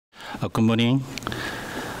Good morning.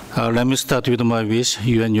 Let me start with my wish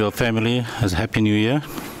you and your family as a Happy New Year.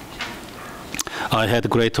 I had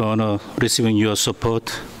great honor receiving your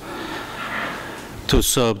support to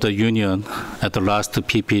serve the Union at the last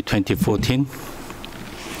PP 2014.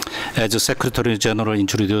 As the Secretary General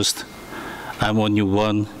introduced, I'm only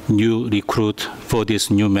one new recruit for this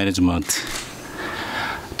new management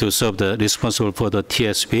to serve the responsible for the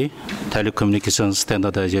TSB, Telecommunications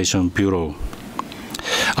Standardization Bureau.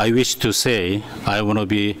 I wish to say I want to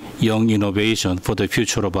be young innovation for the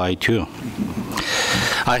future of ITU.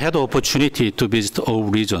 I had the opportunity to visit all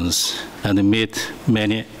regions and meet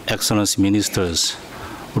many excellence ministers,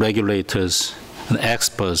 regulators, and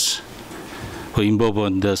experts who involved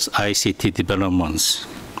in this ICT developments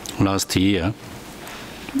last year.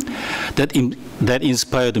 That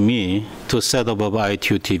inspired me to set up an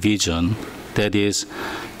ITU vision, that is,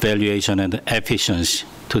 valuation and efficiency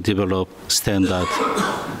to develop standard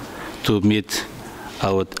to meet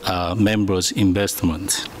our members'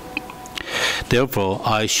 investment. Therefore,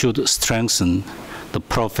 I should strengthen the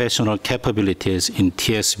professional capabilities in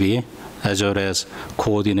TSB as well as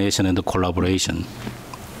coordination and collaboration.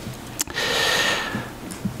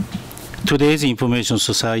 Today's information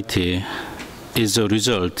society is a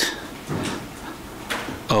result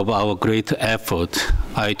of our great effort,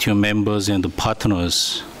 ITU members and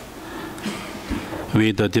partners,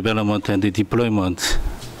 with the development and the deployment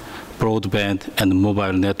broadband and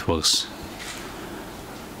mobile networks.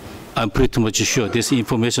 I'm pretty much sure this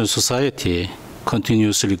information society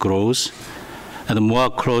continuously grows and more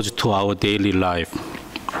close to our daily life.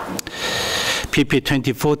 PP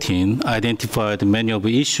 2014 identified many of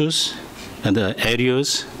the issues and the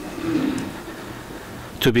areas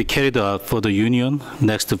to be carried out for the Union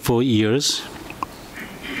next 4 years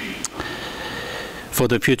for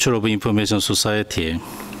the future of information society,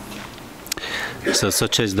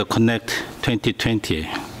 such as the Connect 2020.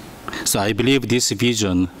 So I believe this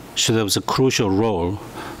vision should have a crucial role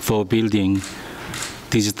for building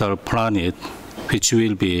digital planet, which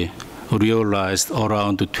will be realized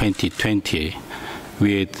around 2020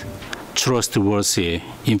 with trustworthy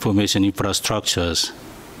information infrastructures,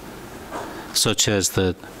 such as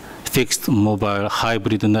the fixed mobile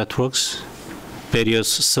hybrid networks, various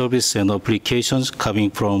services and applications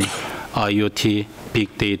coming from IoT,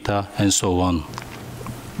 big data, and so on.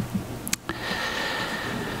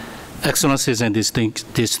 Excellencies and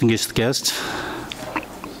distinguished guests,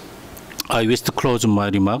 I wish to close my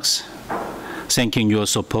remarks thanking your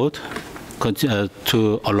support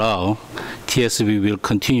to allow TSB will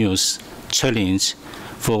continuous challenge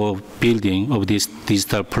for building of this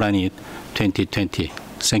digital planet 2020.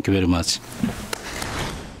 Thank you very much.